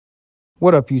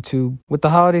What up, YouTube? With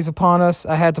the holidays upon us,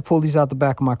 I had to pull these out the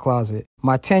back of my closet.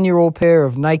 My 10-year-old pair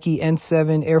of Nike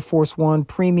N7 Air Force One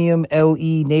Premium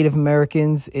LE Native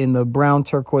Americans in the brown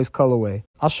turquoise colorway.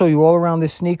 I'll show you all around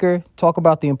this sneaker, talk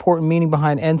about the important meaning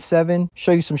behind N7,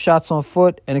 show you some shots on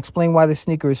foot, and explain why this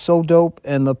sneaker is so dope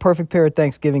and the perfect pair of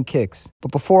Thanksgiving kicks.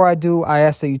 But before I do, I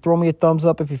ask that you throw me a thumbs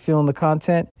up if you're feeling the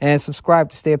content, and subscribe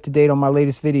to stay up to date on my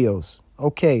latest videos.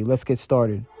 Okay, let's get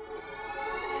started.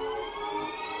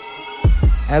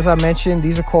 As I mentioned,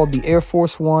 these are called the Air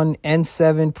Force One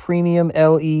N7 Premium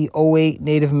LE 08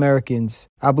 Native Americans.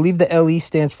 I believe the LE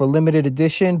stands for limited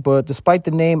edition, but despite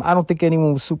the name, I don't think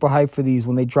anyone was super hyped for these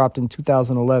when they dropped in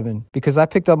 2011, because I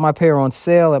picked up my pair on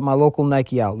sale at my local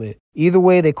Nike outlet. Either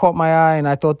way, they caught my eye and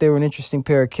I thought they were an interesting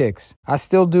pair of kicks. I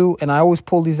still do, and I always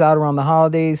pull these out around the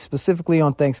holidays, specifically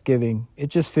on Thanksgiving. It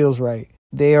just feels right.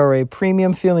 They are a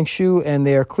premium feeling shoe and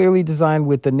they are clearly designed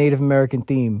with the Native American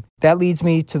theme. That leads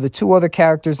me to the two other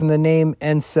characters in the name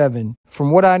N7.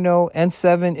 From what I know,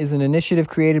 N7 is an initiative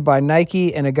created by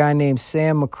Nike and a guy named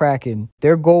Sam McCracken.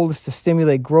 Their goal is to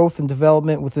stimulate growth and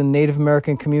development within Native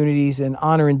American communities and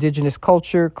honor indigenous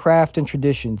culture, craft, and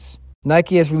traditions.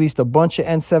 Nike has released a bunch of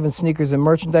N7 sneakers and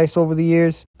merchandise over the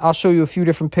years. I'll show you a few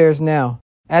different pairs now.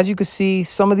 As you can see,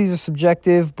 some of these are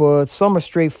subjective, but some are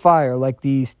straight fire, like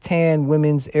these tan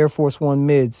women's Air Force One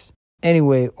mids.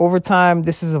 Anyway, over time,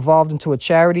 this has evolved into a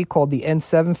charity called the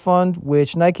N7 Fund,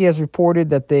 which Nike has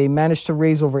reported that they managed to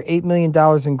raise over $8 million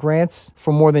in grants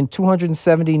for more than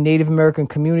 270 Native American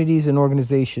communities and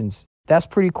organizations. That's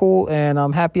pretty cool, and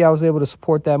I'm happy I was able to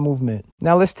support that movement.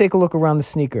 Now let's take a look around the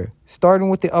sneaker. Starting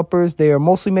with the uppers, they are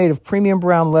mostly made of premium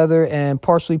brown leather and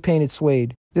partially painted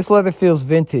suede. This leather feels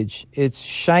vintage. It's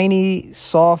shiny,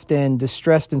 soft, and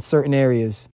distressed in certain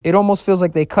areas. It almost feels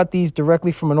like they cut these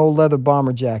directly from an old leather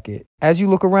bomber jacket. As you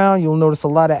look around, you'll notice a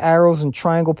lot of arrows and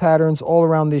triangle patterns all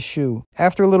around this shoe.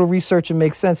 After a little research, it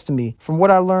makes sense to me. From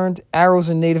what I learned, arrows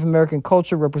in Native American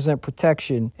culture represent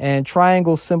protection, and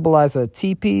triangles symbolize a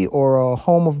teepee or a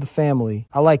home of the family.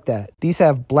 I like that. These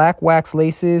have black wax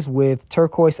laces with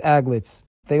turquoise aglets.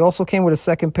 They also came with a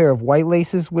second pair of white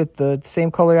laces with the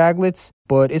same color aglets,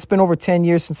 but it's been over 10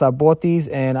 years since I bought these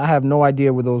and I have no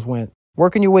idea where those went.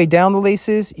 Working your way down the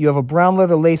laces, you have a brown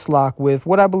leather lace lock with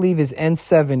what I believe is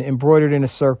N7 embroidered in a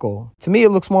circle. To me, it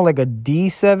looks more like a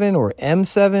D7 or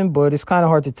M7, but it's kind of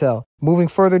hard to tell. Moving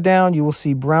further down, you will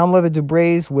see brown leather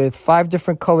debris with 5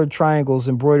 different colored triangles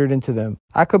embroidered into them.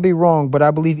 I could be wrong, but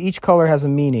I believe each color has a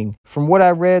meaning. From what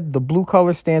I read, the blue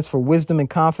color stands for wisdom and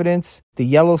confidence, the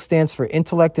yellow stands for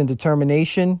intellect and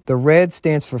determination, the red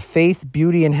stands for faith,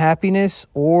 beauty, and happiness,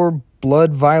 or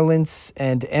blood, violence,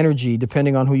 and energy,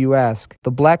 depending on who you ask. The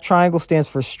black triangle stands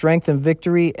for strength and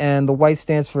victory, and the white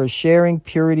stands for sharing,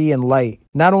 purity, and light.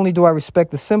 Not only do I respect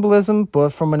the symbolism, but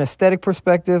from an aesthetic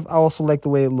perspective, I also like the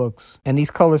way it looks. And these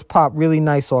colors pop really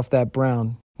nice off that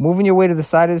brown. Moving your way to the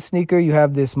side of the sneaker, you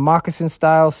have this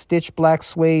moccasin-style stitched black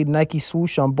suede Nike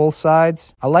swoosh on both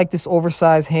sides. I like this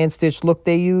oversized hand-stitched look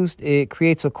they used. It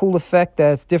creates a cool effect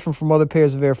that's different from other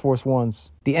pairs of Air Force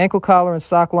Ones. The ankle collar and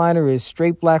sock liner is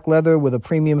straight black leather with a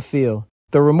premium feel.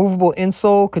 The removable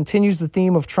insole continues the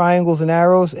theme of triangles and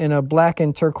arrows in a black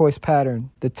and turquoise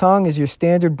pattern. The tongue is your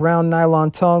standard brown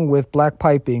nylon tongue with black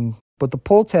piping, but the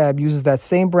pull tab uses that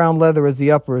same brown leather as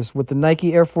the uppers with the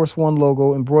Nike Air Force One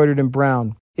logo embroidered in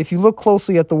brown. If you look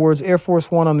closely at the words Air Force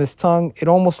One on this tongue, it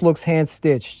almost looks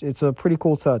hand-stitched. It's a pretty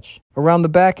cool touch. Around the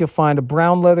back, you'll find a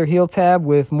brown leather heel tab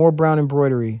with more brown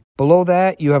embroidery. Below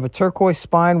that, you have a turquoise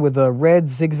spine with a red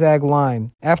zigzag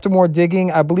line. After more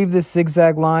digging, I believe this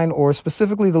zigzag line, or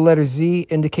specifically the letter Z,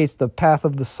 indicates the path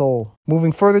of the sole.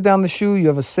 Moving further down the shoe, you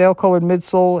have a sail-colored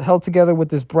midsole held together with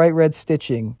this bright red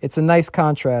stitching. It's a nice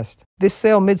contrast. This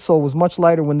sail midsole was much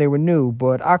lighter when they were new,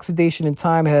 but oxidation and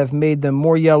time have made them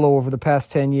more yellow over the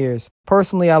past 10 years.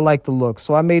 Personally, I like the look,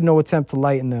 so I made no attempt to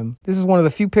lighten them. This is one of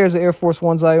the few pairs of Air Force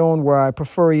Ones I own where I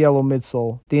prefer a yellow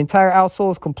midsole. The entire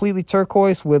outsole is completely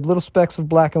turquoise with little specks of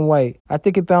black and white. I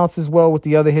think it balances well with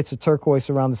the other hits of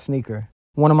turquoise around the sneaker.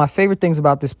 One of my favorite things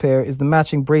about this pair is the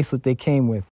matching bracelet they came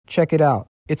with. Check it out.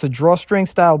 It's a drawstring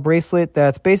style bracelet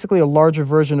that's basically a larger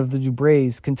version of the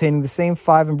Dubrays, containing the same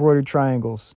 5 embroidered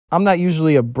triangles. I'm not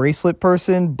usually a bracelet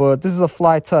person, but this is a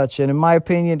fly touch, and in my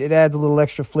opinion, it adds a little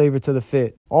extra flavor to the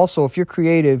fit. Also, if you're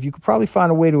creative, you could probably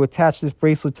find a way to attach this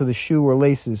bracelet to the shoe or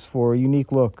laces for a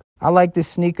unique look. I like this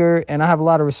sneaker, and I have a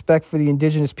lot of respect for the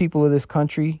indigenous people of this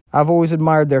country. I've always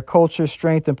admired their culture,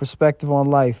 strength, and perspective on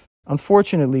life.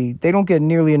 Unfortunately, they don't get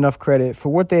nearly enough credit for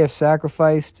what they have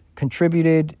sacrificed,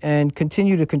 contributed, and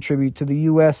continue to contribute to the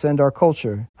U.S. and our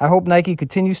culture. I hope Nike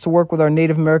continues to work with our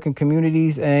Native American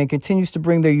communities and continues to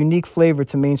bring their unique flavor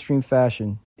to mainstream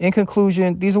fashion. In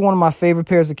conclusion, these are one of my favorite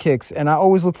pairs of kicks, and I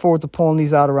always look forward to pulling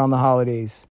these out around the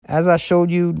holidays. As I showed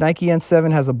you, Nike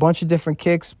N7 has a bunch of different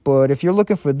kicks, but if you're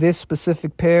looking for this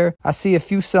specific pair, I see a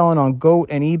few selling on GOAT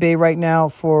and eBay right now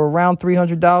for around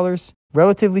 $300.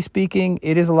 Relatively speaking,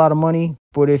 it is a lot of money,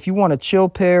 but if you want a chill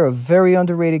pair of very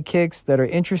underrated kicks that are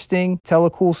interesting, tell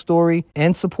a cool story,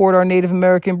 and support our Native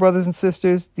American brothers and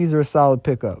sisters, these are a solid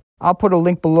pickup. I'll put a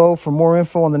link below for more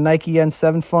info on the Nike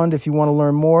N7 Fund if you want to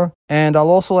learn more. And I'll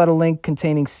also add a link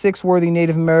containing 6 worthy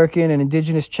Native American and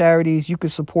Indigenous charities you could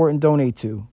support and donate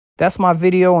to. That's my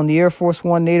video on the Air Force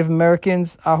One Native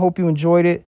Americans. I hope you enjoyed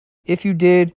it. If you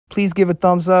did, please give a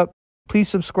thumbs up, please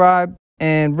subscribe,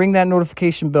 and ring that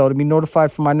notification bell to be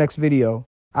notified for my next video.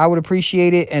 I would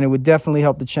appreciate it, and it would definitely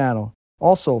help the channel.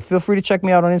 Also, feel free to check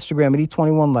me out on Instagram at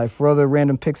E21Life for other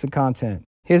random pics and content.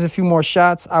 Here's a few more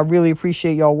shots. I really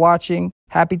appreciate y'all watching.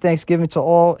 Happy Thanksgiving to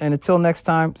all, and until next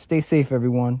time, stay safe,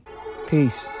 everyone.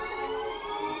 Peace.